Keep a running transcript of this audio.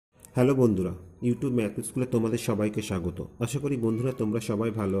Hello বন্ধুরা, YouTube math স্কুলে তোমাদের সবাইকে স্বাগত। আশা করি বন্ধুরা তোমরা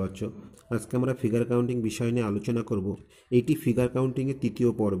সবাই ভালো আছো। আজকে আমরা ফিগার কাউন্টিং বিষয় নিয়ে আলোচনা করব। এইটি ফিগার কাউন্টিংয়ের তৃতীয়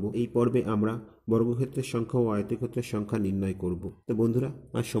পর্ব। এই পর্বে আমরা বর্গক্ষেত্রের সংখ্যা ও আয়তক্ষেত্রের সংখ্যা নির্ণয় করব। তো বন্ধুরা,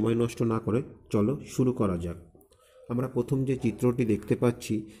 আর সময় নষ্ট না করে চলো শুরু করা যাক। আমরা প্রথম যে চিত্রটি দেখতে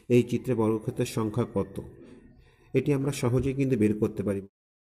পাচ্ছি, এই চিত্রে বর্গক্ষেত্রের সংখ্যা কত এটি আমরা সহজেই কিন্তু বের করতে পারি।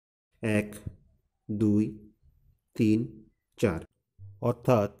 1, 2, 3, 4,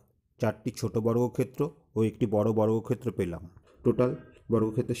 অর্থাৎ চারটি ছোট বর্গক্ষেত্র ও একটি বড় বর্গক্ষেত্র পেলাম। টোটাল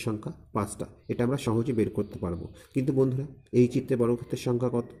বর্গক্ষেত্রের সংখ্যা 5টা। এটা আমরা সহজে বের করতে পারবো। কিন্তু বন্ধুরা, এই চিত্রে বর্গক্ষেত্রের সংখ্যা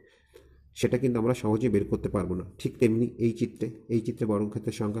কত সেটা কিন্তু আমরা সহজে বের করতে পারবো না। ঠিক তেমনি এই চিত্রে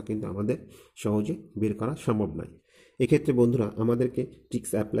বর্গক্ষেত্রের সংখ্যা কিন্তু আমাদের সহজে বের করা সম্ভব নয়। এক্ষেত্রে বন্ধুরা আমাদেরকে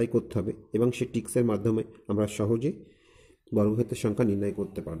ট্রিক্স অ্যাপ্লাই করতে হবে এবং সেই ট্রিক্সের মাধ্যমে আমরা সহজে বর্গক্ষেত্রের সংখ্যা নির্ণয়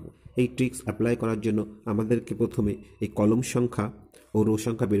করতে পারবো। এই ট্রিক্স অ্যাপ্লাই করার জন্য আমাদেরকে প্রথমে এই কলম সংখ্যা ও রো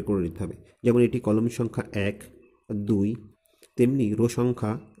সংখ্যা বের করে নিতে হবে। যেমন এটি কলম সংখ্যা 1, 2, তেমনি রো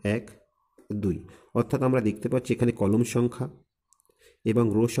সংখ্যা 1, 2। অর্থাৎ আমরা দেখতে পাচ্ছি এখানে কলম সংখ্যা এবং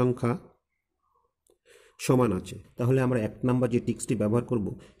রো সংখ্যা সমান আছে। তাহলে আমরা 1 নম্বর যে ট্রিক্সটি ব্যবহার করব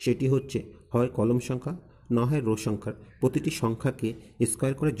সেটি হচ্ছে হয় কলম সংখ্যা না হয় রো সংখ্যার প্রতিটি সংখ্যাকে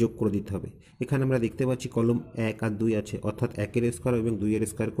স্কোয়ার করে যোগ করে দিতে হবে। এখানে আমরা দেখতে পাচ্ছি কলম 1 আর 2 আছে, অর্থাৎ 1-এর স্কোয়ার এবং 2-এর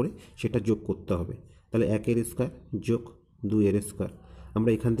স্কোয়ার করে সেটা যোগ করতে হবে। তাহলে 1-এর স্কোয়ার যোগ 2-এর স্কোয়ার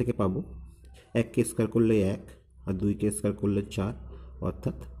আমরা এখান থেকে পাবো। 1কে স্কোয়ার করলে 1 আর 2কে স্কোয়ার করলে 4,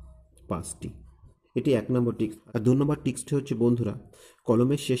 অর্থাৎ 5টি। এটি 1 নম্বর ট্রিক্স। আর 2 নম্বর ট্রিক্সটি হচ্ছে বন্ধুরা,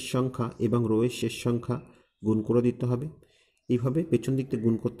 কলমের শেষ সংখ্যা এবং রোয়ের শেষ সংখ্যা গুণ করে দিতে হবে। এইভাবে পেছন দিক থেকে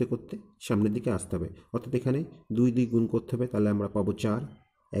গুণ করতে করতে সামনের দিকে আসতে হবে। অর্থাৎ এখানে 2 গুণ করতে হবে, তাহলে আমরা পাবো 4।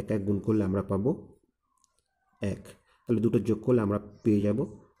 1 গুণ করলে আমরা পাবো 1। তাহলে দুটো যোগ করলে আমরা পেয়ে যাব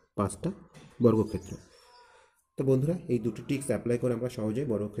 5টা বর্গক্ষেত্র। তো বন্ধুরা, এই দুটো ট্রিক্স অ্যাপ্লাই করে আমরা সহজেই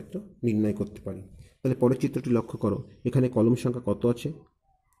বর্গক্ষেত্র নির্ণয় করতে পারি। তাহলে পরের চিত্রটি লক্ষ্য করো। এখানে কলম সংখ্যা কত আছে?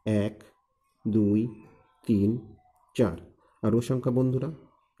 1, 2, 3, 4। আর রো সংখ্যা বন্ধুরা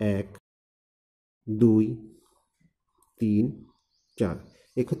 1, 2, 3, 4।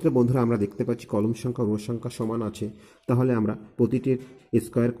 এক্ষেত্রে বন্ধুরা আমরা দেখতে পাচ্ছি কলম সংখ্যা রো সংখ্যা সমান আছে। তাহলে আমরা প্রতিটির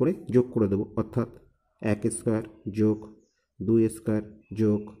স্কোয়ার করে যোগ করে দেবো। অর্থাৎ 1 স্কোয়ার যোগ 2 স্কোয়ার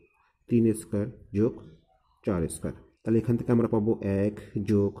যোগ 3 স্কোয়ার যোগ 4 স্কোয়ার। তাহলে এখান থেকে আমরা পাবো 1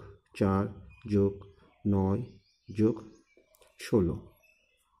 যোগ 4 যোগ 9 যোগ 16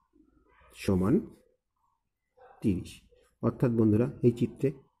 সমান 30। অর্থাৎ বন্ধুরা এই চিত্রে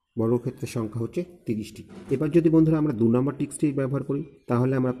বর্গক্ষেত্রের সংখ্যা হচ্ছে 30টি। এবার যদি বন্ধুরা আমরা 2 নম্বর ট্রিক্সটি ব্যবহার করি,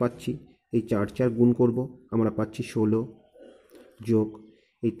 তাহলে আমরা পাচ্ছি এই 4 গুণ করব, আমরা পাচ্ছি 16 যোগ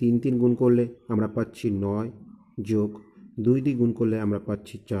এই 3 গুণ করলে আমরা পাচ্ছি 9 যোগ 2 গুণ করলে আমরা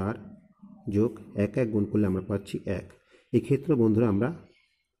পাচ্ছি 4 যোগ 1 গুণ করলে আমরা পাচ্ছি 1। এক্ষেত্রে বন্ধুরা আমরা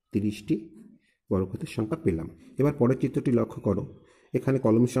 30টি বর্গক্ষেত্রের সংখ্যা পেলাম। এবার পরের চিত্রটি লক্ষ্য করো। এখানে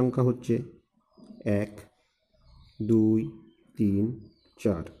কলম সংখ্যা হচ্ছে 1, 2, 3,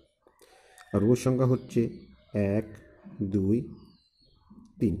 4। আর রো সংখ্যা হচ্ছে 1, 2,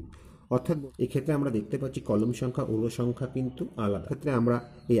 3। অর্থাৎ এক্ষেত্রে আমরা দেখতে পাচ্ছি কলম সংখ্যা ও রো সংখ্যা কিন্তু আলাদা। ক্ষেত্রে আমরা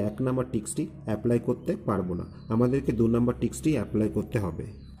এই 1 নম্বর ট্রিক্সটি অ্যাপ্লাই করতে পারবো না, আমাদেরকে 2 নম্বর ট্রিক্সটি অ্যাপ্লাই করতে হবে।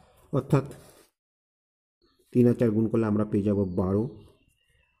 অর্থাৎ 3 আর 4 গুণ করলে আমরা পেয়ে যাব 12।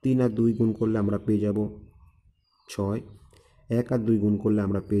 3 আর 2 গুণ করলে আমরা পেয়ে যাব 6। 1 আর 2 গুণ করলে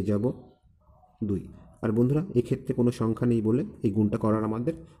আমরা পেয়ে যাব 2। আর বন্ধুরা এক্ষেত্রে কোনো সংখ্যা নেই বলে এই গুণটা করার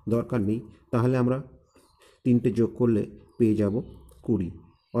আমাদের দরকার নেই। তাহলে আমরা 3টে যোগ করলে পেয়ে যাব 20।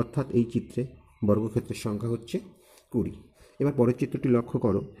 অর্থাৎ এই চিত্রে বর্গক্ষেত্রের সংখ্যা হচ্ছে 20। এবার পরের চিত্রটি লক্ষ্য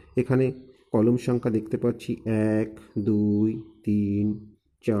করো। এখানে কলম সংখ্যা দেখতে পাচ্ছি 1, 2, 3,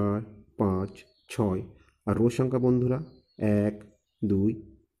 4, 5, 6। আর রো সংখ্যা বন্ধুরা 1, 2,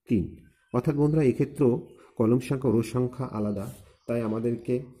 3। অর্থাৎ বন্ধুরা এক্ষেত্রেও কলম সংখ্যা রো সংখ্যা আলাদা, তাই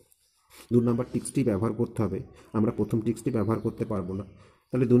আমাদেরকে 2 নম্বর ট্রিক্সটি ব্যবহার করতে হবে। আমরা প্রথম ট্রিক্সটি ব্যবহার করতে পারবো না।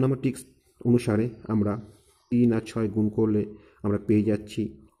 তাহলে 2 নম্বর ট্রিক্স অনুসারে আমরা 3 আর 6 গুণ করলে আমরা পেয়ে যাচ্ছি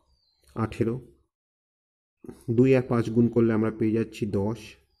 18। 2 আর 5 গুণ করলে আমরা পেয়ে যাচ্ছি 10।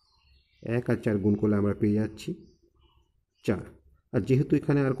 1 আর 4 গুণ করলে আমরা পেয়ে যাচ্ছি 4। আর যেহেতু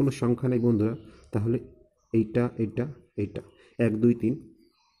এখানে আর কোনো সংখ্যা নেই বন্ধুরা, তাহলে এইটা 1, 2, 3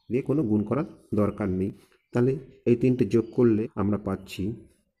 দিয়ে কোনো গুণ করার দরকার নেই। তাহলে এই 3টে যোগ করলে আমরা পাচ্ছি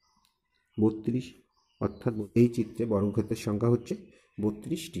 32। অর্থাৎ এই চিত্রে বর্গক্ষেত্রের সংখ্যা হচ্ছে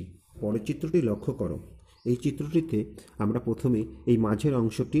 32টি। পরের চিত্রটি লক্ষ্য করো। এই চিত্রটিতে আমরা প্রথমে এই মাঝের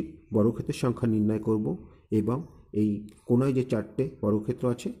অংশটির বর্গক্ষেত্রের সংখ্যা নির্ণয় করব এবং এই কোনায় যে 4টে বর্গক্ষেত্র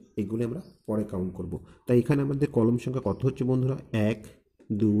আছে এগুলি আমরা পরে কাউন্ট করব। তাই এখানে আমাদের কলম সংখ্যা কত হচ্ছে বন্ধুরা? 1,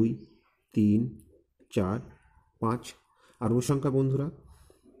 2, 3, 4, 5। আর রো সংখ্যা বন্ধুরা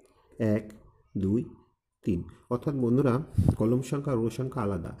 1 2 3। অর্থাৎ বন্ধুরা কলম সংখ্যা রো সংখ্যা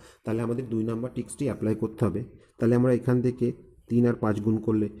আলাদা, তাহলে আমাদের 2 নম্বর টিক্সটি অ্যাপ্লাই করতে হবে। তাহলে আমরা এখান থেকে 3 আর 5 গুণ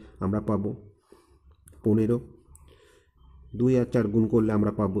করলে আমরা পাবো 15, 2 আর 4 গুণ করলে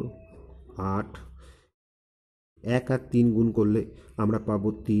আমরা পাবো 8, 1 আর 3 গুণ করলে আমরা পাবো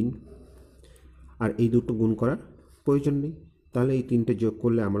 3, আর এই দুটো গুণ করার প্রয়োজন নেই। তাহলে এই 3টে যোগ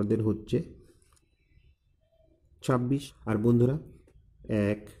করলে আমাদের হচ্ছে 26। আর বন্ধুরা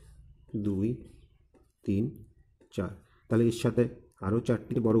 1 2 3 4, তাহলে এর সাথে আরও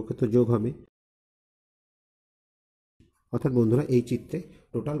 4টি বর্গক্ষেত্র যোগ হবে। অর্থাৎ বন্ধুরা এই চিত্রে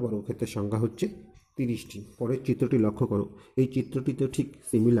টোটাল বর্গক্ষেত্রের সংখ্যা হচ্ছে 30টি। পরের চিত্রটি লক্ষ্য করো, এই চিত্রটিতে ঠিক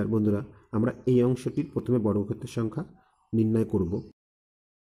সিমিলার বন্ধুরা। আমরা এই অংশটির প্রথমে বর্গক্ষেত্রের সংখ্যা নির্ণয় করব,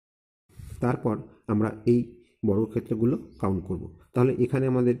 তারপর আমরা এই বর্গক্ষেত্রগুলো কাউন্ট করব। তাহলে এখানে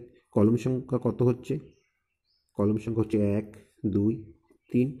আমাদের কলম সংখ্যা কত হচ্ছে? কলম সংখ্যা হচ্ছে 1 2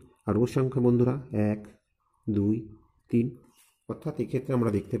 3, আর রো সংখ্যা বন্ধুরা 1 2 3। অর্থাৎ এক্ষেত্রে আমরা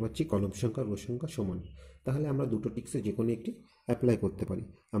দেখতে পাচ্ছি কলম সংখ্যা রো সংখ্যা সমান। তাহলে আমরা দুটো টিক্সে যে কোনো একটি অ্যাপ্লাই করতে পারি।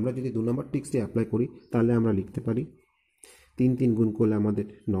 আমরা যদি 2 নম্বর টিক্সটি অ্যাপ্লাই করি তাহলে আমরা লিখতে পারি 3 3 গুণ করলে আমাদের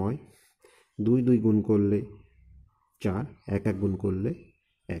 9, 2 2 গুণ করলে 4, 1 1 গুণ করলে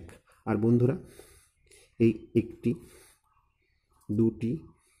 1। আর বন্ধুরা এই 1টি 2টি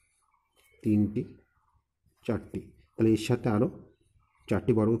 3টি 4টি, তাহলে এর সাথে আরও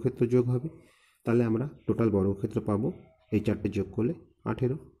 4টি বর্গক্ষেত্র যোগ হবে। তাহলে আমরা টোটাল বর্গক্ষেত্র পাবো এই 4টে যোগ করলে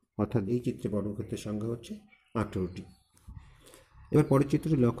 18। অর্থাৎ এই চিত্রে বর্গক্ষেত্রের সংখ্যা হচ্ছে 18টি। এবার পরের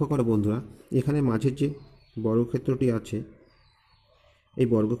চিত্রটি লক্ষ্য করো বন্ধুরা, এখানে মাঝের যে বর্গক্ষেত্রটি আছে এই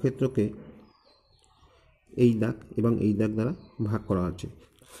বর্গক্ষেত্রকে এই দাগ এবং এই দাগ দ্বারা ভাগ করা আছে।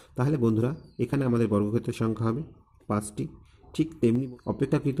 তাহলে বন্ধুরা এখানে আমাদের বর্গক্ষেত্রের সংখ্যা হবে 5টি। ঠিক তেমনি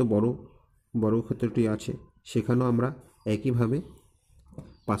অপেক্ষাকৃত বড় বর্গক্ষেত্রটি আছে, সেখানেও আমরা একইভাবে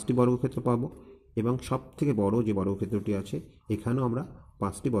 5টি বর্গক্ষেত্র পাবো, এবং সব থেকে বড় যে বর্গক্ষেত্রটি আছে এখানেও আমরা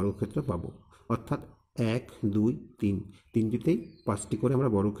 5টি বর্গক্ষেত্র পাবো। অর্থাৎ 1 2 3, তিনটিতেই 5টি করে আমরা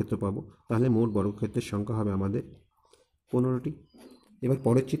বর্গক্ষেত্র পাবো। তাহলে মোট বর্গক্ষেত্রের সংখ্যা হবে আমাদের 15টি। এবার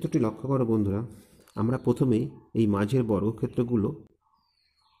পরের চিত্রটি লক্ষ্য করো বন্ধুরা, আমরা প্রথমেই এই মাঝের বর্গক্ষেত্রগুলো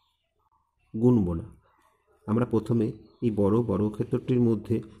গুনব না। আমরা প্রথমে এই বড় বর্গক্ষেত্রটির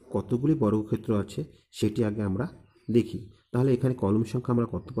মধ্যে কতগুলি বর্গক্ষেত্র আছে সেটি আগে আমরা দেখি। তাহলে এখানে কলম সংখ্যা আমরা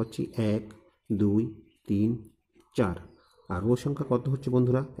কত পাচ্ছি? 1 2 3 4। আর রো সংখ্যা কত হচ্ছে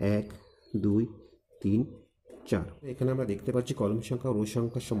বন্ধুরা? 1 2 3 4। এখানে আমরা দেখতে পাচ্ছি কলম সংখ্যা ও রো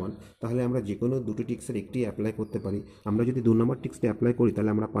সংখ্যা সমান। তাহলে আমরা যে কোনো দুটি টিক্সের একটি অ্যাপ্লাই করতে পারি। আমরা যদি 2 নম্বর টিক্সটি অ্যাপ্লাই করি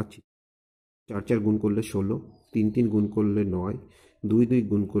তাহলে আমরা পাচ্ছি 4 4 গুণ করলে 16, 3 3 গুণ করলে 9, 2 2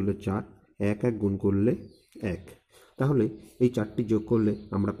 গুণ করলে 4, 1 1 গুণ করলে 1। তাহলে এই 4টি যোগ করলে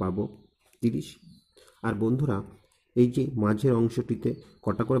আমরা পাবো 30। আর বন্ধুরা এই যে মাঝের অংশটিতে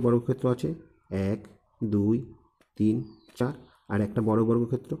কটা করে বর্গক্ষেত্র আছে? 1 2 3 4, আর একটা বড়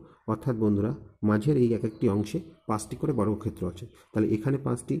বর্গক্ষেত্র। অর্থাৎ বন্ধুরা মাঝের এই এক একটি অংশে 5টি করে বর্গক্ষেত্র আছে। তাহলে এখানে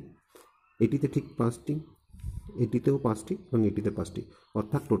 5টি, এটিতে ঠিক 5টি, এটিতেও 5টি এবং এটিতে 5টি।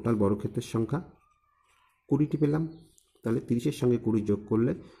 অর্থাৎ টোটাল বর্গক্ষেত্রের সংখ্যা 20টি পেলাম। তাহলে 30-এর সঙ্গে 20 যোগ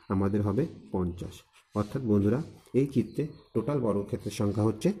করলে আমাদের হবে 50। অর্থাৎ বন্ধুরা এই চিত্রে টোটাল বর্গক্ষেত্রের সংখ্যা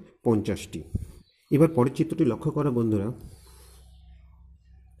হচ্ছে 50টি। এবার পরের চিত্রটি লক্ষ্য করো বন্ধুরা,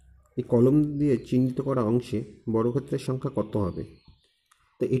 এই কলম দিয়ে চিহ্নিত করা অংশে বর্গক্ষেত্রের সংখ্যা কত হবে?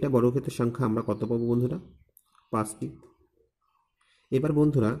 তো এটা বর্গক্ষেত্রের সংখ্যা আমরা কত পাবো বন্ধুরা? 5টি। এবার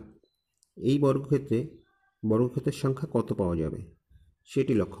বন্ধুরা এই বর্গক্ষেত্রের সংখ্যা কত পাওয়া যাবে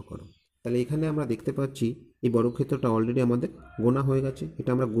সেটি লক্ষ্য করো। তাহলে এখানে আমরা দেখতে পাচ্ছি এই বর্গক্ষেত্রটা অলরেডি আমাদের গোনা হয়ে গেছে, এটা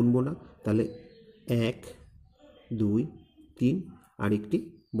আমরা গুনবো না। তাহলে 1 2 3 আর একটি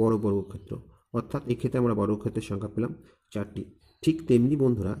বড় বর্গক্ষেত্র। অর্থাৎ এক্ষেত্রে আমরা বর্গক্ষেত্রের সংখ্যা পেলাম 4টি। ঠিক তেমনি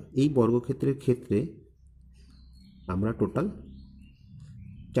বন্ধুরা এই বর্গক্ষেত্রের ক্ষেত্রে আমরা টোটাল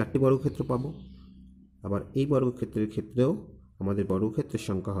 4টি বর্গক্ষেত্র পাবো। আবার এই বর্গক্ষেত্রের ক্ষেত্রেও আমাদের বর্গক্ষেত্রের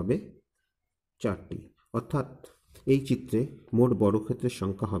সংখ্যা হবে 4টি। অর্থাৎ এই চিত্রে মোট বর্গক্ষেত্রের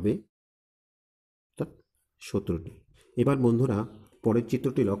সংখ্যা হবে 17টি। এবার বন্ধুরা পরের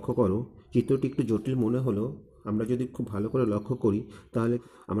চিত্রটি লক্ষ্য করো। চিত্রটি একটু জটিল মনে হলেও আমরা যদি খুব ভালো করে লক্ষ্য করি তাহলে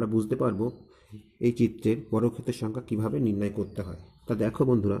আমরা বুঝতে পারবো এই চিত্রের বর্গক্ষেত্রের সংখ্যা কিভাবে নির্ণয় করতে হয়। তা দেখো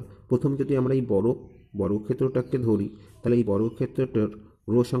বন্ধুরা, প্রথম যদি আমরা এই বড় বর্গক্ষেত্রটাকে ধরি তাহলে এই বর্গক্ষেত্রটার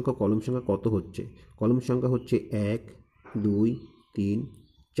রো সংখ্যা কলম সংখ্যা কত হচ্ছে? কলম সংখ্যা হচ্ছে 1 2 3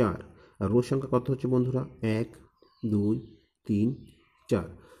 4, আর রো সংখ্যা কত হচ্ছে বন্ধুরা? 1 2 3 4।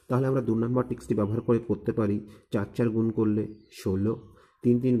 তাহলে আমরা 2 নম্বর টিক্সটি ব্যবহার করে করতে পারি 4 4 গুণ করলে 16,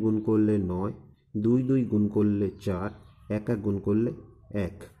 3 3 গুণ করলে 9, 2 2 গুণ করলে 4, 1 1 গুণ করলে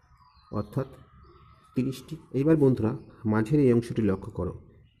 1, অর্থাৎ 30টি। এইবার বন্ধুরা মাঝের এই অংশটি লক্ষ্য করো,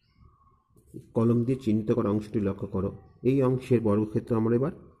 কলম দিয়ে চিহ্নিত করা অংশটি লক্ষ্য করো। এই অংশের বর্গক্ষেত্র আমরা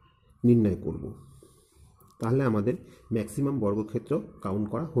এবার নির্ণয় করব। তাহলে আমাদের ম্যাক্সিমাম বর্গক্ষেত্র কাউন্ট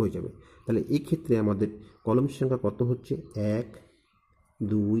করা হয়ে যাবে। তাহলে এই ক্ষেত্রে আমাদের কলম সংখ্যা কত হচ্ছে? 1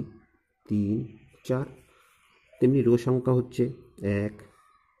 2 3 4। তেমনি রো সংখ্যা হচ্ছে 1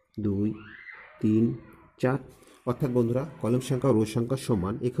 2 3 4। অর্থাৎ বন্ধুরা কলম সংখ্যা ও রো সংখ্যা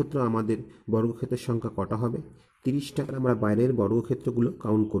সমান। এক্ষেত্রে আমাদের বর্গক্ষেত্রের সংখ্যা কটা হবে? 30টা। আমরা বাইরের বর্গক্ষেত্রগুলো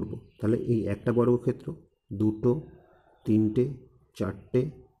কাউন্ট করব। তাহলে এই একটা বর্গক্ষেত্র, দুটো, তিনটে, চারটে,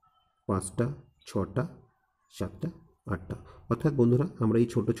 পাঁচটা, ছটা, সাতটা, আটটা। অর্থাৎ বন্ধুরা আমরা এই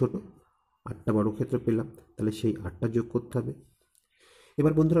ছোট ছোট 8টা বর্গক্ষেত্র পেলাম। তাহলে সেই 8টা যোগ করতে হবে।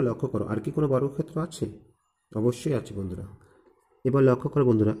 এবার বন্ধুরা লক্ষ্য করো, আর কি কোনো বর্গক্ষেত্র আছে? অবশ্যই আছে বন্ধুরা। এবার লক্ষ্য করো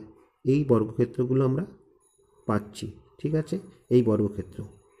বন্ধুরা, এই বর্গক্ষেত্রগুলো আমরা পাচ্ছি। ঠিক আছে, এই বর্গক্ষেত্র,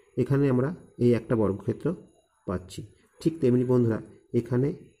 এখানে আমরা এই একটা বর্গক্ষেত্র পাচ্ছি। ঠিক তেমনি বন্ধুরা এখানে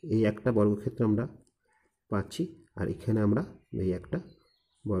এই একটা বর্গক্ষেত্র আমরা পাচ্ছি, আর এখানে আমরা এই একটা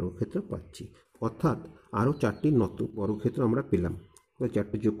বর্গক্ষেত্র পাচ্ছি। অর্থাৎ আরও 4টি নতুন বর্গক্ষেত্র আমরা পেলাম।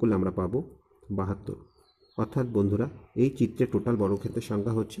 4টে যোগ করলে আমরা পাবো 72। অর্থাৎ বন্ধুরা এই চিত্রে টোটাল বর্গক্ষেত্রের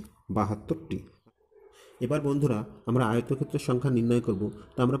সংখ্যা হচ্ছে 72টি। এবার বন্ধুরা আমরা আয়তক্ষেত্রের সংখ্যা নির্ণয় করব।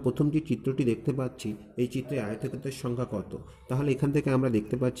 তো আমরা প্রথম যে চিত্রটি দেখতে পাচ্ছি, এই চিত্রে আয়তক্ষেত্রের সংখ্যা কত? তাহলে এখান থেকে আমরা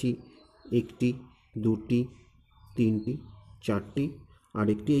দেখতে পাচ্ছি 1টি, 2টি, 3টি, 4টি, আর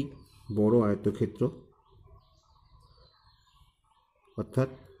একটি এই বড় আয়তক্ষেত্র, অর্থাৎ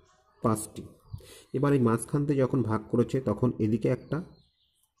 5টি। এবার এই মাঝখান থেকে যখন ভাগ করেছে তখন এদিকে একটা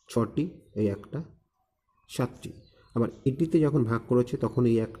 6টি, এই একটা 7টি। আবার এটিতে যখন ভাগ করেছে তখন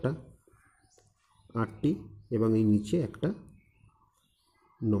এই একটা 8টি, এবং এই নিচে একটা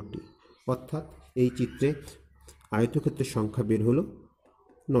 9টি। অর্থাৎ এই চিত্রে আয়তক্ষেত্রের সংখ্যা বের হলো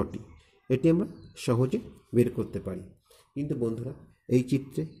 9টি। এটি আমরা সহজে বের করতে পারি। কিন্তু বন্ধুরা এই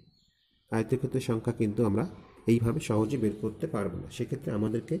চিত্রে আয়তক্ষেত্রের সংখ্যা কিন্তু আমরা এইভাবে সহজে বের করতে পারবো না। সেক্ষেত্রে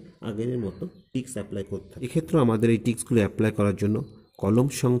আমাদেরকে আগের মতো টিক্স অ্যাপ্লাই করতে হবে। এক্ষেত্রে আমাদের এই টিক্সগুলো অ্যাপ্লাই করার জন্য কলম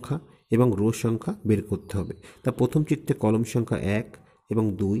সংখ্যা এবং রো সংখ্যা বের করতে হবে। তা প্রথম চিত্রে কলম সংখ্যা 1 এবং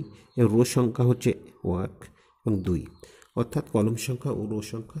 2 এবং রো সংখ্যা হচ্ছে 1 এবং 2, অর্থাৎ কলম সংখ্যা ও রো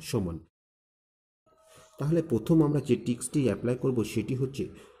সংখ্যা সমান। তাহলে প্রথম আমরা যে টিক্সটি অ্যাপ্লাই করব সেটি হচ্ছে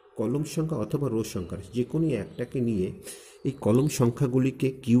কলম সংখ্যা অথবা রো সংখ্যা যে কোনো একটাকে নিয়ে এই কলম সংখ্যাগুলিকে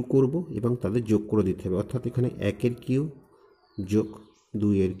কিউ করব এবং তাদের যোগ করে দিতে হবে। অর্থাৎ এখানে 1-এর কিউ যোগ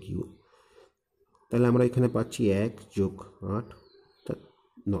 2-এর কিউ। তাহলে আমরা এখানে পাচ্ছি 1 যোগ 8 অর্থাৎ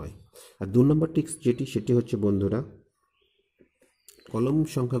 9। আর 2 নম্বর টিক্স সেটি হচ্ছে বন্ধুরা কলম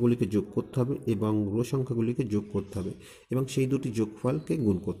সংখ্যাগুলিকে যোগ করতে হবে এবং রো সংখ্যাগুলিকে যোগ করতে হবে এবং সেই দুটি যোগফলকে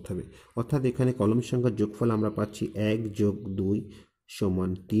গুণ করতে হবে। অর্থাৎ এখানে কলম সংখ্যার যোগফল আমরা পাচ্ছি 1 যোগ 2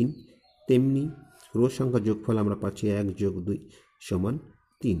 সমান 3। তেমনি রো সংখ্যার যোগফল আমরা পাচ্ছি 1 যোগ 2 সমান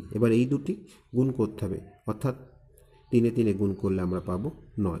 3। এবার এই দুটি গুণ করতে হবে, অর্থাৎ 3-এ গুণ করলে আমরা পাবো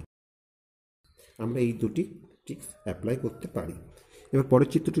 9। আমরা এই দুটি ট্রিক্স অ্যাপ্লাই করতে পারি। এবার পরের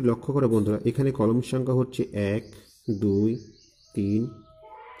চিত্রটি লক্ষ্য করে বন্ধুরা, এখানে কলম সংখ্যা হচ্ছে 1 2 3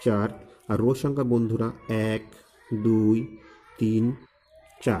 4, আর রো সংখ্যা বন্ধুরা 1 2 3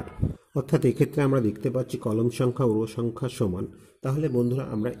 4। অর্থাৎ এক্ষেত্রে আমরা দেখতে পাচ্ছি কলম সংখ্যা ও রো সংখ্যা সমান। তাহলে বন্ধুরা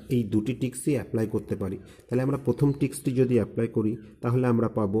আমরা এই দুটি টিক্সই অ্যাপ্লাই করতে পারি। তাহলে আমরা প্রথম টিক্সটি যদি অ্যাপ্লাই করি তাহলে আমরা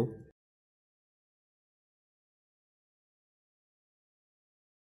পাবো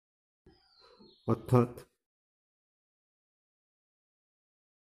অর্থাৎ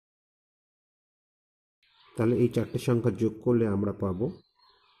তাহলে এই 4টে সংখ্যা যোগ করলে আমরা পাবো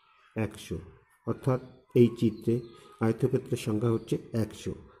 100। অর্থাৎ এই চিত্রে আয়তক্ষেত্রের সংখ্যা হচ্ছে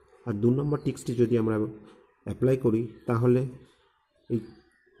 100। আর 2 নম্বর টিক্সটি যদি আমরা অ্যাপ্লাই করি তাহলে এই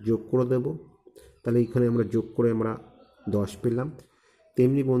যোগ করে দেব। তাহলে এখানে আমরা যোগ করে আমরা 10 পেলাম।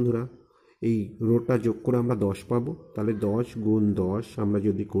 তেমনি বন্ধুরা এই রোটা যোগ করে আমরা 10 পাবো। তাহলে 10 গুণ 10 আমরা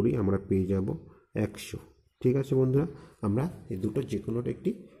যদি করি আমরা পেয়ে যাব 100। ঠিক আছে বন্ধুরা, আমরা এই দুটো যে কোনোটা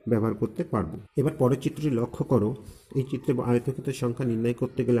একটি ব্যবহার করতে পারবো। এবার পরের চিত্রটি লক্ষ্য করো। এই চিত্রে আয়তক্ষেত্রের সংখ্যা নির্ণয়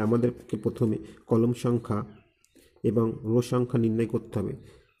করতে গেলে আমাদেরকে প্রথমে কলম সংখ্যা এবং রো সংখ্যা নির্ণয় করতে হবে।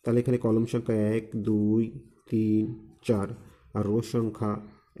 তাহলে এখানে কলম সংখ্যা 1 2 3 4 আর রো সংখ্যা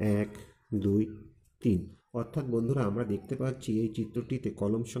 1 2 3। অর্থাৎ বন্ধুরা আমরা দেখতে পাচ্ছি এই চিত্রটিতে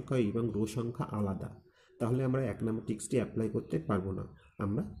কলম সংখ্যা এবং রো সংখ্যা আলাদা। তাহলে আমরা 1 নম্বর টিক্সটি অ্যাপ্লাই করতে পারবো না,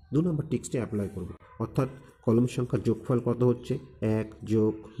 আমরা 2 নম্বর টিক্সটি অ্যাপ্লাই করব। অর্থাৎ কলম সংখ্যার যোগফল কত হচ্ছে 1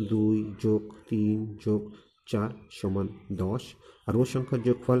 যোগ 2 যোগ 3 যোগ 4 সমান 10। আর রো সংখ্যার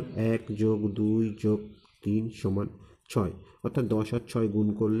যোগফল 1 যোগ 2 যোগ 3 সমান 6। অর্থাৎ 10 আর 6 গুণ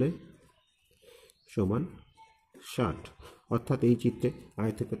করলে সমান 60। অর্থাৎ এই চিত্রে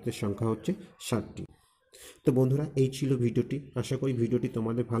আয়তক্ষেত্রের সংখ্যা হচ্ছে 60টি। তো বন্ধুরা, এই ছিল ভিডিওটি। আশা করি ভিডিওটি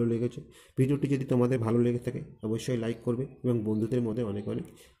তোমাদের ভালো লেগেছে। ভিডিওটি যদি তোমাদের ভালো লেগে থাকে অবশ্যই লাইক করবে এবং বন্ধুদের মধ্যে অনেক অনেক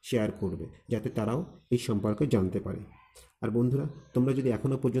শেয়ার করবে, যাতে তারাও এই সম্পর্কে জানতে পারে। আর বন্ধুরা, তোমরা যদি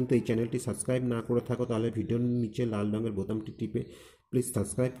এখনও পর্যন্ত এই চ্যানেলটি সাবস্ক্রাইব না করে থাকো তাহলে ভিডিওর নিচে লাল রঙের বোতামটি টিপে প্লিজ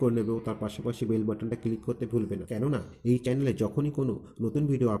সাবস্ক্রাইব করে নেবে ও তার পাশাপাশি বেল বাটনটা ক্লিক করতে ভুলবে না, কেননা এই চ্যানেলে যখনই কোনো নতুন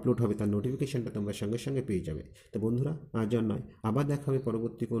ভিডিও আপলোড হবে তার নোটিফিকেশনটা তোমরা সঙ্গে সঙ্গে পেয়ে যাবে। তো বন্ধুরা, আজ আর নয়, আবার দেখা হবে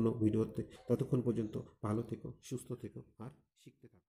পরবর্তী কোনো ভিডিওতে। ততক্ষণ পর্যন্ত ভালো থেকো, সুস্থ থেকো আর শিখতে থাকো।